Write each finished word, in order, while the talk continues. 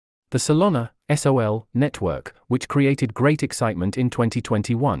The Solana (SOL) network, which created great excitement in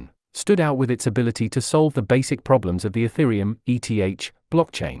 2021, stood out with its ability to solve the basic problems of the Ethereum (ETH)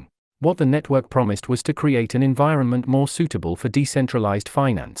 blockchain. What the network promised was to create an environment more suitable for decentralized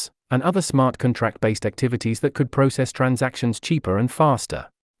finance and other smart contract-based activities that could process transactions cheaper and faster.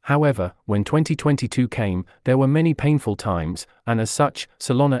 However, when 2022 came, there were many painful times, and as such,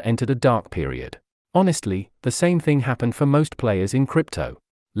 Solana entered a dark period. Honestly, the same thing happened for most players in crypto.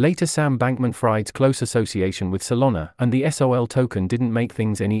 Later, Sam Bankman-Fried's close association with Solana and the SOL token didn't make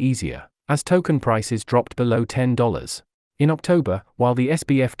things any easier, as token prices dropped below $10. In October, while the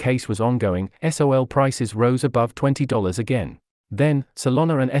SBF case was ongoing, SOL prices rose above $20 again. Then,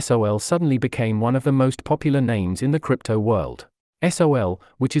 Solana and SOL suddenly became one of the most popular names in the crypto world. SOL,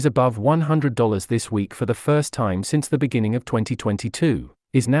 which is above $100 this week for the first time since the beginning of 2022,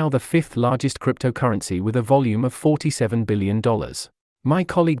 is now the fifth largest cryptocurrency with a volume of $47 billion. My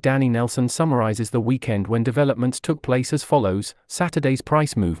colleague Danny Nelson summarizes the weekend when developments took place as follows. Saturday's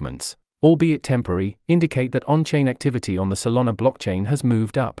price movements, albeit temporary, indicate that on-chain activity on the Solana blockchain has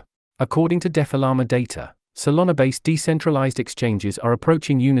moved up. According to Defalama data, Solana-based decentralized exchanges are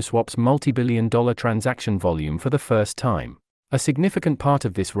approaching Uniswap's multi-billion-dollar transaction volume for the first time. A significant part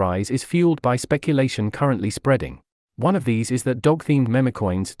of this rise is fueled by speculation currently spreading. One of these is that dog-themed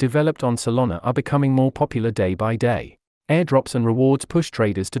memecoins developed on Solana are becoming more popular day by day. Airdrops and rewards push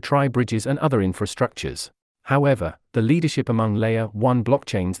traders to try bridges and other infrastructures. However, the leadership among Layer 1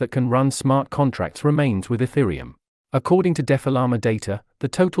 blockchains that can run smart contracts remains with Ethereum. According to Defalama data, the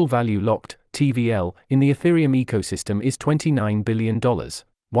total value locked, TVL, in the Ethereum ecosystem is $29 billion,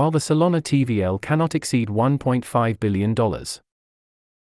 while the Solana TVL cannot exceed $1.5 billion.